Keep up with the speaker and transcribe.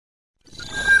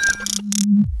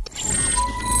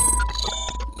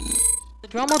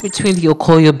Drama between the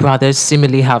Okoye brothers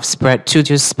seemingly have spread to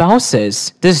their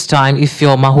spouses. This time,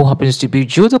 Ifeoma, who happens to be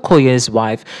Jude Okoye's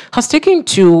wife, has taken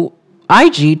to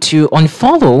IG to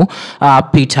unfollow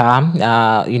Peter,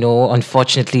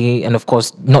 unfortunately, and of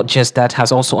course, not just that,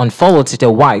 has also unfollowed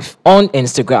their wife on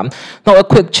Instagram. Now, a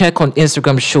quick check on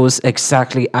Instagram shows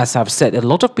exactly as I've said. A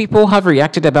lot of people have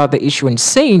reacted about the issue and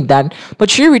saying that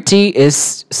maturity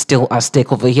is still at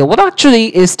stake over here. What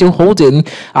actually is still holding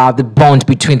the bond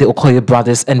between the Okoye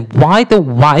brothers and why the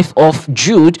wife of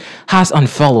Jude has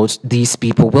unfollowed these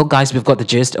people? Well, guys, we've got the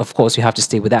gist. Of course, you have to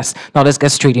stay with us. Now, let's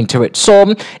get straight into it.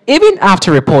 So, even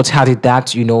after reports had it that,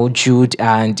 Jude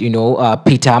and,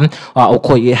 Peter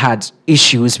Okoye had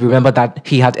issues, remember that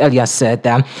he had earlier said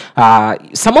that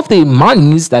some of the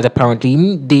monies that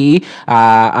apparently the,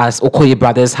 as Okoye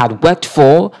brothers had worked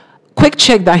for, quick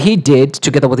check that he did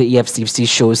together with the EFCC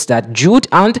shows that Jude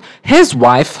and his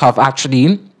wife have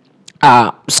actually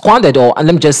squandered, or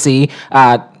let me just say,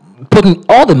 putting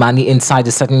all the money inside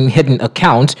a certain hidden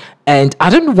account. And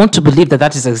I don't want to believe that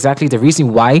that is exactly the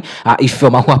reason why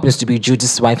Ifeoma, who happens to be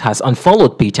Judy's wife, has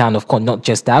unfollowed Peter. And of course, not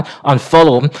just that,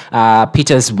 unfollow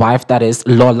Peter's wife, that is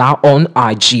Lola, on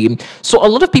IG. So a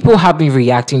lot of people have been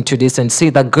reacting to this and say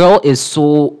that girl is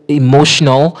so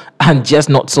emotional and just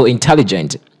not so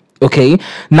intelligent. Okay,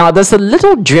 now there's a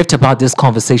little drift about this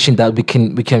conversation that we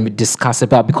can discuss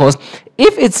about, because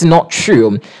if it's not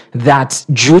true that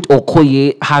Jude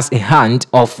Okoye has a hand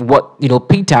of what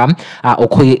Peter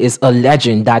Okoye is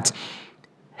alleging that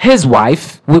his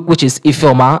wife, which is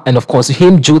Ifeoma, and of course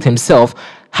him, Jude himself,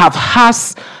 have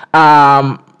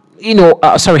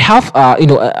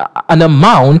an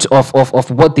amount of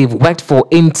what they've worked for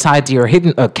inside their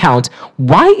hidden account.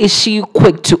 Why is she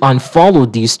quick to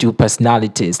unfollow these two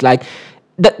personalities? Like,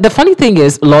 the funny thing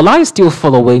is, Lola is still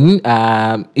following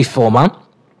Ifeoma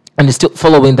and is still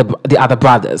following the other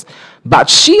brothers. But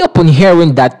she, upon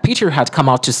hearing that Peter had come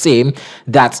out to say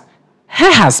that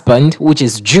her husband, which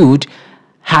is Jude,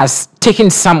 has taken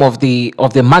some of the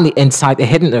money inside a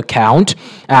hidden account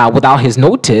without his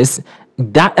notice,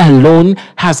 that alone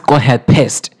has got her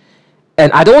pissed.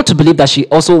 And I don't want to believe that she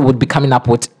also would be coming up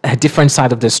with a different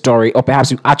side of the story, or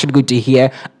perhaps we're actually going to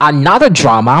hear another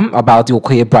drama about the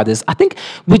Okoye brothers. I think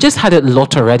we just had a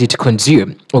lot already to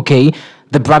consume, okay?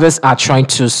 The brothers are trying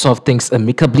to solve things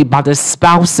amicably, but the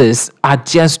spouses are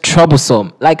just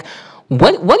troublesome. Like,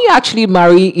 when you actually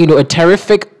marry, a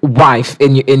terrific wife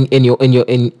in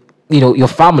your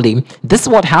family, this is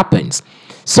what happens.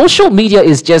 Social media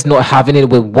is just not having it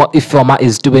with what Ifeoma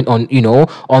is doing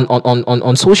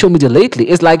on social media lately.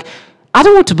 It's like, I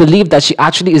don't want to believe that she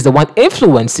actually is the one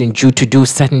influencing you to do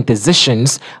certain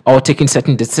decisions or taking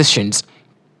certain decisions.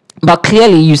 But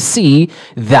clearly you see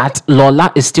that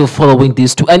Lola is still following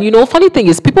these two. And funny thing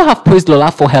is, people have praised Lola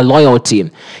for her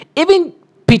loyalty. Even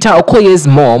Peter Okoye's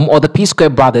mom, or the P-Square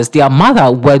brothers, their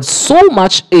mother, were so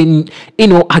much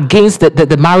against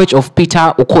the marriage of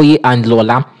Peter Okoye and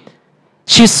Lola.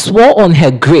 She swore on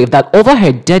her grave that over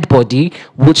her dead body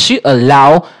would she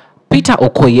allow Peter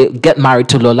Okoye get married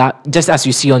to Lola, just as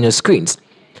you see on your screens.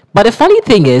 But the funny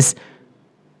thing is,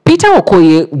 Peter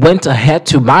Okoye went ahead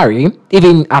to marry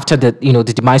even after the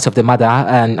demise of the mother,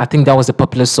 and I think that was a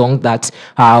popular song that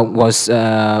was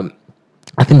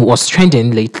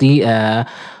trending lately.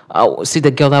 See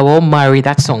the girl that will marry,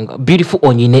 that song, Beautiful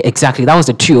Onyine, exactly. That was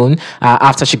the tune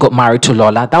after she got married to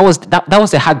Lola. That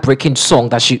was a heartbreaking song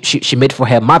that she made for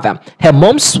her mother. Her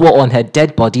mom swore on her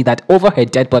dead body that over her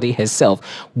dead body herself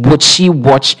would she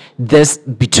watch this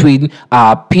between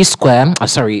Peter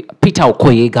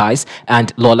Okoye, guys,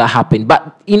 and Lola happen.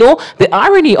 But the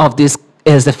irony of this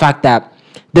is the fact that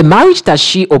the marriage that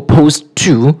she opposed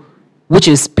to, which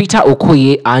is Peter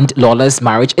Okoye and Lola's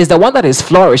marriage, is the one that is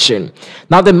flourishing.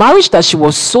 Now, the marriage that she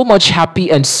was so much happy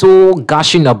and so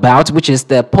gushing about, which is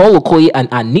the Paul Okoye and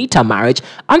Anita marriage,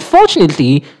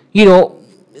 unfortunately,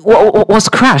 was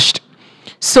crashed.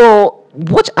 So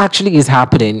what actually is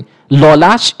happening?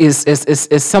 Lola is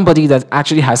somebody that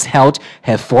actually has held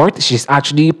her fort. She's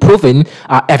actually proven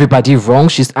everybody wrong.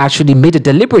 She's actually made a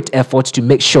deliberate effort to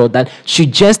make sure that she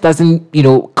just doesn't, be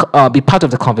part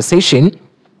of the conversation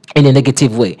in a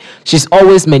negative way. She's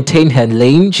always maintained her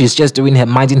lane. She's just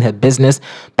minding her business.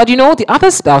 But the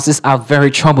other spouses are very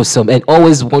troublesome and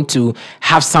always want to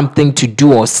have something to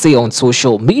do or say on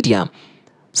social media.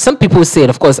 Some people say,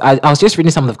 of course, I was just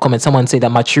reading some of the comments. Someone said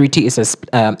that maturity is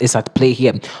at play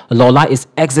here. Lola is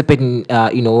exhibiting,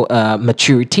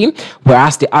 maturity,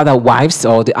 whereas the other wives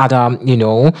or the other,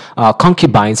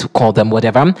 concubines, who call them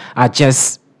whatever, are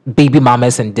just baby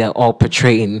mamas and they're all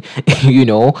portraying,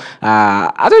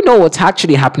 I don't know what's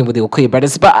actually happening with the Okoye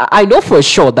brothers, but I know for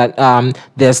sure that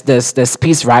there's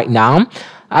peace right now.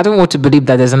 I don't want to believe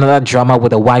that there's another drama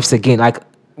with the wives again. Like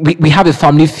we have a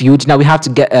family feud now. We have to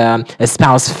get a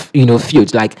spouse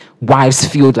feud, like wives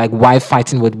feud, like wife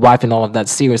fighting with wife and all of that.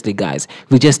 Seriously, guys,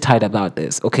 we're just tired about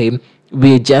this. Okay,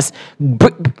 we just we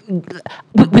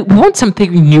want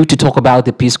something new to talk about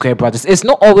the P Square brothers. It's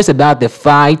not always about the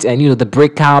fight and the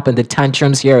breakup and the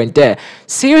tantrums here and there.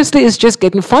 Seriously, it's just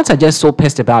getting fans are just so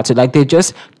pissed about it. Like they're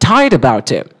just tired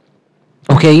about it.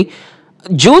 Okay.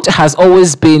 Jude has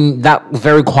always been that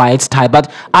very quiet type,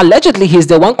 but allegedly he's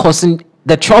the one causing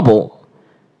the trouble.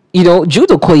 Jude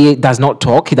Okoye does not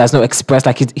talk. He does not express.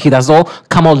 Like he does not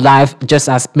come out live just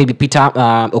as maybe Peter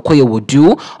Okoye would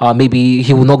do, or maybe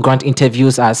he will not grant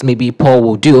interviews as maybe Paul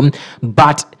will do.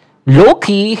 But low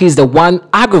key, he's the one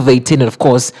aggravating and of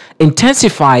course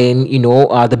intensifying,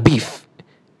 the beef.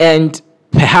 And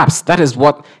perhaps that is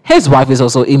what his wife is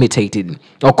also imitating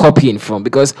or copying from.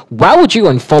 Because why would you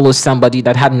unfollow somebody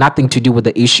that had nothing to do with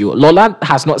the issue? Lola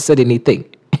has not said anything.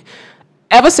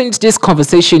 Ever since this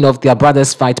conversation of their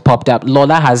brothers' fight popped up,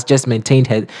 Lola has just maintained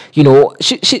her,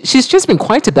 she's just been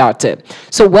quiet about it.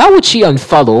 So why would she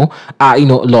unfollow,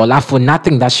 Lola for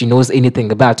nothing that she knows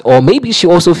anything about? Or maybe she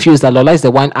also feels that Lola is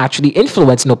the one actually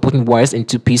influencing or putting words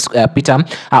into Peter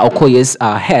Okoye's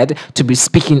head to be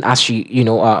speaking as she,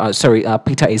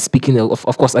 Peter is speaking,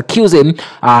 of course, accusing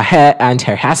her and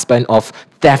her husband of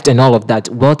theft and all of that.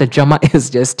 Well, the drama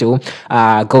is just to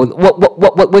go.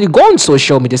 When you go on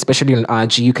social media, especially on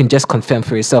IG, you can just confirm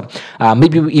for yourself.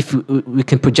 Maybe if we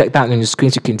can project that on the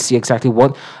screen, so you can see exactly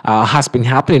what has been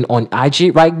happening on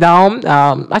IG right now.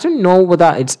 I don't know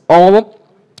whether it's all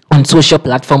on social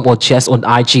platform or just on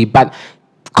IG, but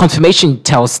confirmation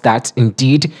tells that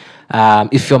indeed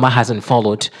Ifeoma hasn't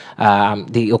followed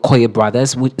the Okoye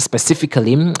brothers,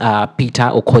 specifically Peter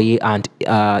Okoye and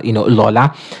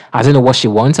Lola. I don't know what she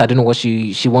wants. I don't know what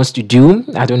she wants to do.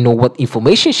 I don't know what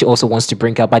information she also wants to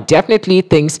bring up. But definitely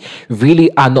things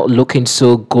really are not looking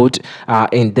so good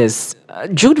in this.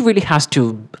 Jude really has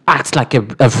to act like a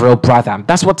real brother.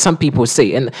 That's what some people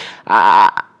say, and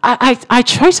I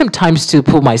try sometimes to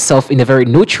put myself in a very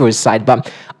neutral side,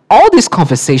 but all this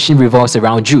conversation revolves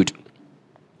around Jude.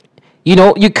 You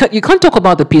can't talk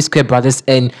about the P Square brothers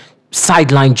and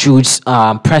sideline Jude's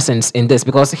presence in this,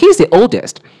 because he's the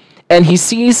oldest and he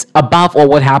sees above all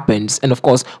what happens, and of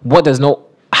course what does not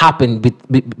happen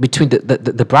between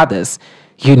the brothers.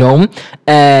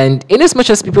 And in as much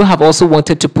as people have also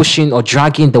wanted to push in or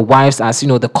drag in the wives as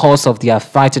the cause of their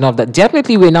fight and all that,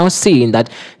 definitely we're now seeing that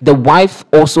the wife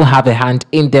also have a hand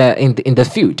in the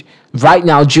feud. Right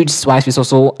now, Jude's wife is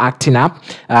also acting up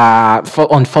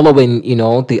on following,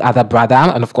 the other brother,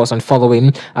 and of course on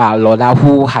following Lola,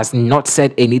 who has not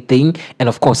said anything, and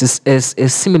of course is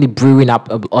seemingly brewing up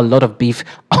a lot of beef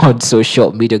on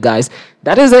social media, guys.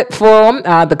 That is it for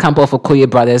the camp of Okoye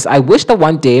brothers. I wish that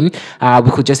one day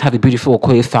we could just have a beautiful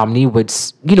Okoye family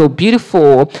with,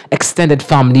 beautiful extended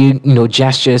family,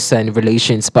 gestures and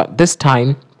relations. But this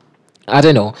time, I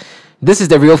don't know. This is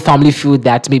the real family feud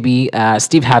that maybe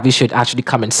Steve Harvey should actually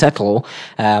come and settle.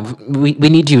 We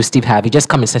need you, Steve Harvey. Just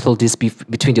come and settle this beef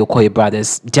between the Okoye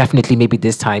brothers. Definitely, maybe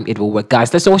this time it will work.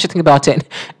 Guys, let's know what you think about it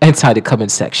inside the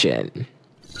comment section.